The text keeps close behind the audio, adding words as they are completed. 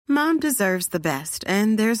Mom deserves the best,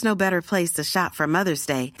 and there's no better place to shop for Mother's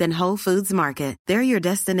Day than Whole Foods Market. They're your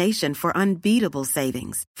destination for unbeatable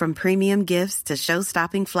savings, from premium gifts to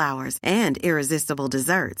show-stopping flowers and irresistible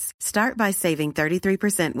desserts. Start by saving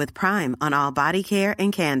 33% with Prime on all body care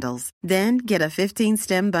and candles. Then get a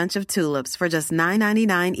 15-stem bunch of tulips for just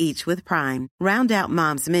 $9.99 each with Prime. Round out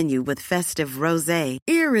Mom's menu with festive rosé,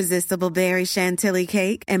 irresistible berry chantilly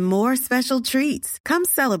cake, and more special treats. Come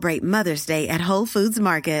celebrate Mother's Day at Whole Foods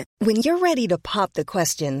Market. When you're ready to pop the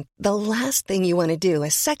question, the last thing you want to do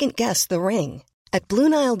is second-guess the ring. At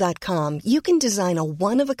BlueNile.com, you can design a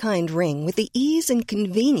one-of-a-kind ring with the ease and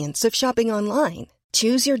convenience of shopping online.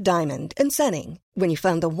 Choose your diamond and setting. When you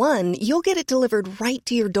find the one, you'll get it delivered right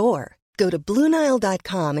to your door. Go to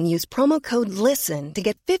BlueNile.com and use promo code LISTEN to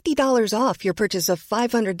get $50 off your purchase of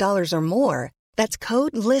 $500 or more. That's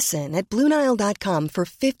code LISTEN at BlueNile.com for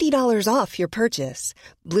 $50 off your purchase.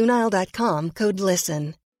 BlueNile.com, code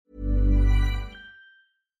LISTEN.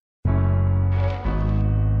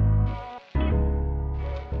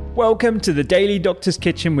 Welcome to the Daily Doctor's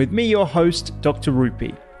Kitchen with me, your host, Dr.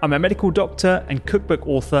 Rupy. I'm a medical doctor and cookbook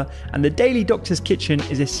author, and the Daily Doctor's Kitchen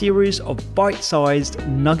is a series of bite-sized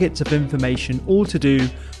nuggets of information all to do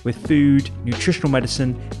with food, nutritional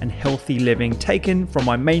medicine, and healthy living, taken from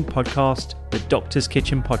my main podcast, the Doctor's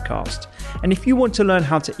Kitchen Podcast. And if you want to learn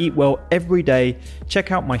how to eat well every day,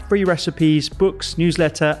 check out my free recipes, books,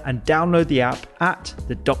 newsletter, and download the app at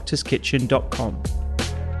thedoctorskitchen.com.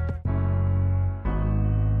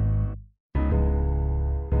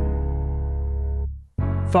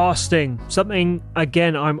 Fasting, something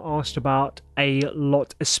again I'm asked about a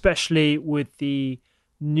lot, especially with the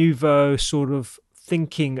nouveau sort of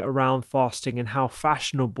thinking around fasting and how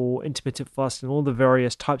fashionable intermittent fasting, all the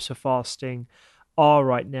various types of fasting are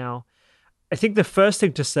right now. I think the first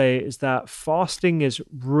thing to say is that fasting is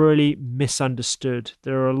really misunderstood.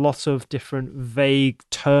 There are lots of different vague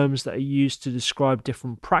terms that are used to describe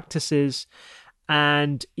different practices.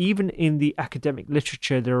 And even in the academic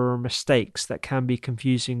literature, there are mistakes that can be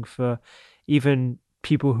confusing for even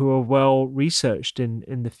people who are well researched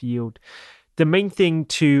in the field. The main thing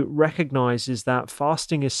to recognize is that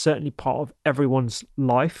fasting is certainly part of everyone's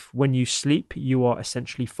life. When you sleep, you are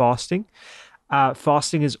essentially fasting.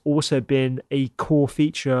 Fasting has also been a core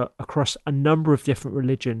feature across a number of different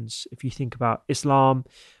religions. If you think about Islam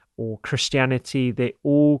or Christianity, they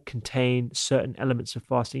all contain certain elements of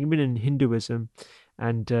fasting. Even in Hinduism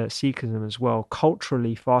and Sikhism as well,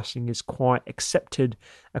 culturally, fasting is quite accepted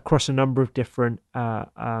across a number of different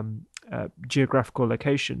geographical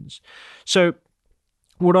locations. So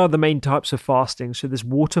what are the main types of fasting? So there's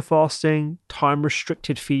water fasting,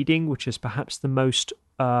 time-restricted feeding, which is perhaps the most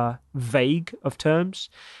vague of terms,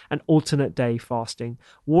 and alternate day fasting.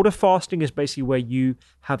 Water fasting is basically where you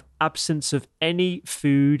have absence of any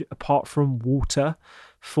food apart from water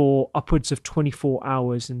for upwards of 24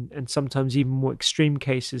 hours and sometimes even more extreme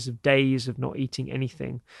cases of days of not eating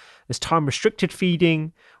anything. There's time-restricted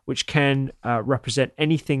feeding, which can represent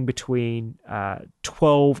anything between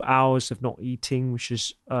 12 hours of not eating, which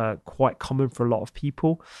is quite common for a lot of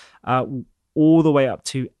people, all the way up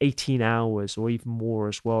to 18 hours or even more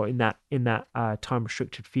as well in that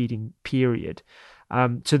time-restricted feeding period.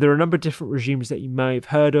 So there are a number of different regimes that you may have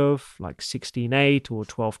heard of, like 16-8 or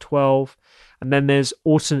 12-12. And then there's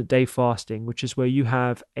alternate day fasting, which is where you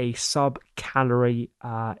have a sub-calorie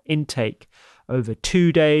intake over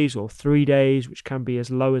 2 days or 3 days, which can be as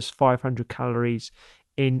low as 500 calories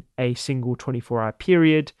in a single 24-hour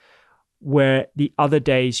period, where the other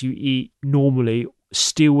days you eat normally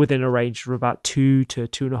still within a range of about 2,000 to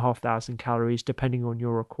 2,500 calories, depending on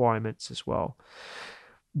your requirements as well.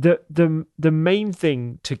 The main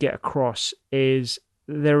thing to get across is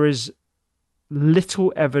there is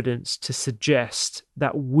little evidence to suggest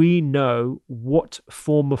that we know what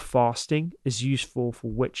form of fasting is useful for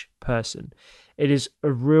which person. It is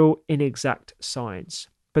a real inexact science.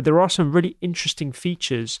 But there are some really interesting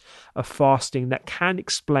features of fasting that can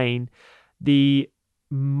explain the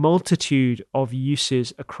multitude of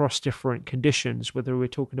uses across different conditions, whether we're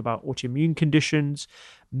talking about autoimmune conditions,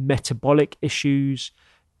 metabolic issues,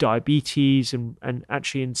 diabetes, and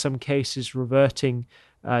actually in some cases reverting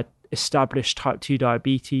established type 2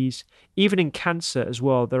 diabetes. Even in cancer as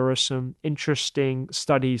well, there are some interesting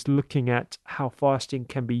studies looking at how fasting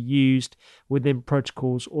can be used within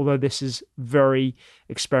protocols, although this is very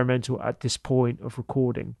experimental at this point of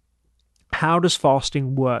recording. How does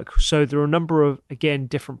fasting work? So there are a number of, again,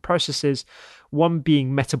 different processes. One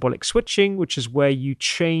being metabolic switching, which is where you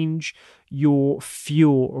change your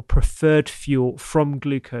fuel or preferred fuel from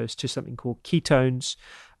glucose to something called ketones.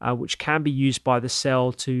 which can be used by the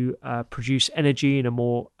cell to produce energy in a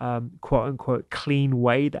more quote-unquote clean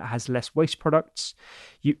way that has less waste products.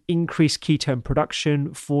 You increase ketone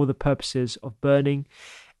production for the purposes of burning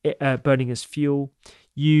as fuel.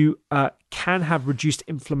 You can have reduced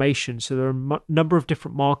inflammation. So there are a number of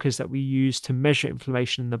different markers that we use to measure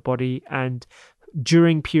inflammation in the body. And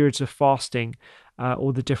during periods of fasting,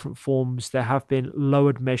 all the different forms, there have been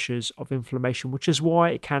lowered measures of inflammation, which is why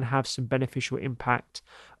it can have some beneficial impact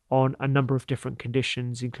on a number of different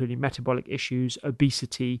conditions, including metabolic issues,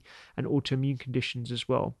 obesity, and autoimmune conditions as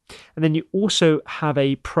well. And then you also have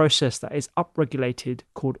a process that is upregulated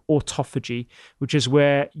called autophagy, which is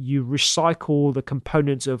where you recycle the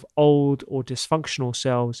components of old or dysfunctional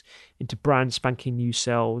cells into brand spanking new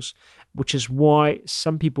cells, which is why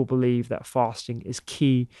some people believe that fasting is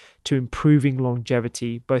key to improving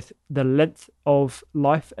longevity, both the length of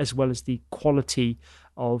life as well as the quality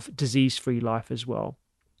of disease-free life as well.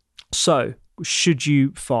 So, should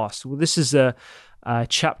you fast? Well, this is a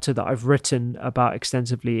chapter that I've written about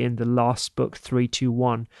extensively in the last book,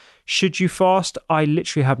 321. Should you fast? I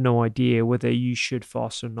literally have no idea whether you should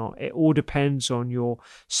fast or not. It all depends on your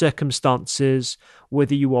circumstances,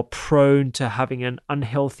 whether you are prone to having an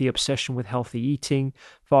unhealthy obsession with healthy eating.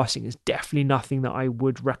 Fasting is definitely nothing that I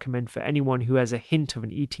would recommend for anyone who has a hint of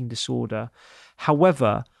an eating disorder.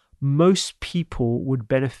 However, most people would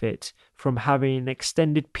benefit from having an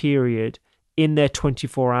extended period in their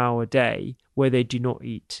 24-hour day where they do not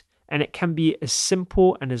eat. And it can be as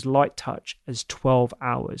simple and as light touch as 12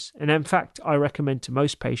 hours. And in fact, I recommend to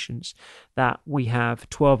most patients that we have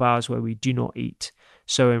 12 hours where we do not eat.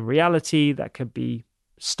 So in reality, that could be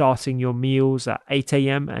starting your meals at 8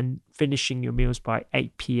 a.m. and finishing your meals by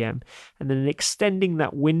 8 p.m. and then extending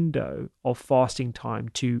that window of fasting time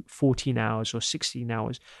to 14 hours or 16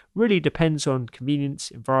 hours really depends on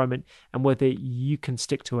convenience, environment, and whether you can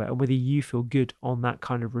stick to it and whether you feel good on that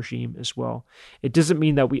kind of regime as well. It doesn't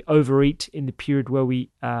mean that we overeat in the period where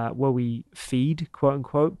we feed, quote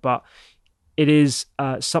unquote, but it is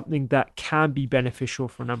something that can be beneficial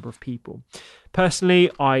for a number of people. Personally,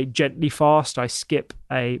 I gently fast. I skip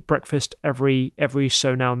a breakfast every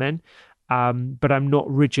so now and then, but I'm not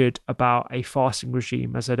rigid about a fasting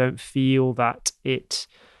regime as I don't feel that it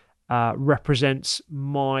represents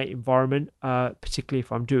my environment, particularly if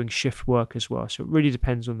I'm doing shift work as well. So it really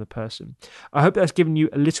depends on the person. I hope that's given you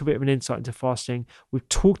a little bit of an insight into fasting. We've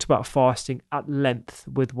talked about fasting at length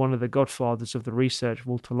with one of the godfathers of the research,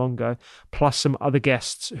 Walter Longo, plus some other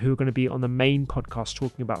guests who are going to be on the main podcast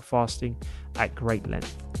talking about fasting at great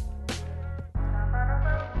length.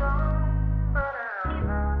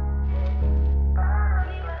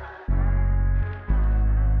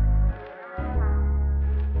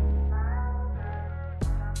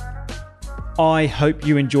 I hope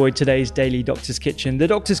you enjoyed today's Daily Doctor's Kitchen. The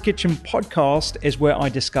Doctor's Kitchen podcast is where I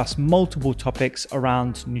discuss multiple topics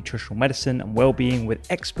around nutritional medicine and well-being with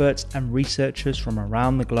experts and researchers from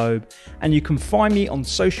around the globe. And you can find me on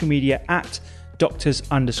social media at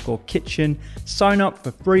doctors_kitchen. Sign up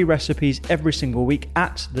for free recipes every single week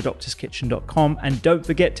at thedoctorskitchen.com. And don't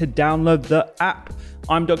forget to download the app.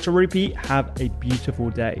 I'm Dr. Rupy. Have a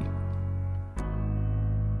beautiful day.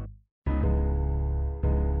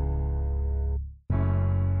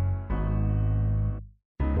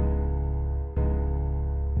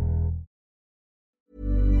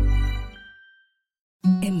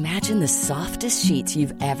 Imagine the softest sheets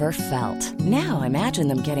you've ever felt. Now imagine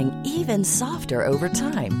them getting even softer over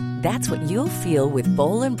time. That's what you'll feel with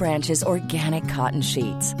Boll & Branch's organic cotton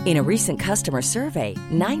sheets. In a recent customer survey,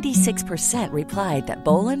 96% replied that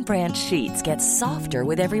Boll & Branch sheets get softer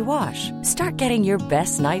with every wash. Start getting your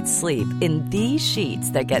best night's sleep in these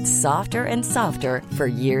sheets that get softer and softer for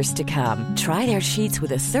years to come. Try their sheets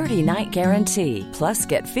with a 30-night guarantee. Plus,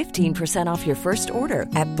 get 15% off your first order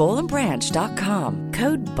at bollandbranch.com.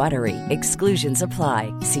 Code BUTTERY. Exclusions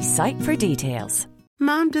apply. See site for details.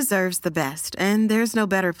 Mom deserves the best, and there's no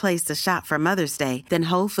better place to shop for Mother's Day than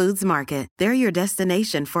Whole Foods Market. They're your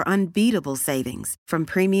destination for unbeatable savings, from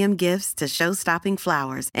premium gifts to show-stopping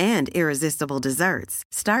flowers and irresistible desserts.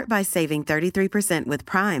 Start by saving 33% with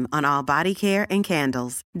Prime on all body care and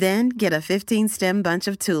candles. Then get a 15-stem bunch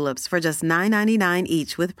of tulips for just $9.99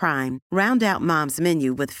 each with Prime. Round out Mom's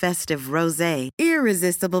menu with festive rosé,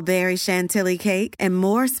 irresistible berry chantilly cake, and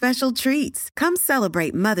more special treats. Come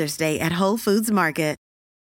celebrate Mother's Day at Whole Foods Market.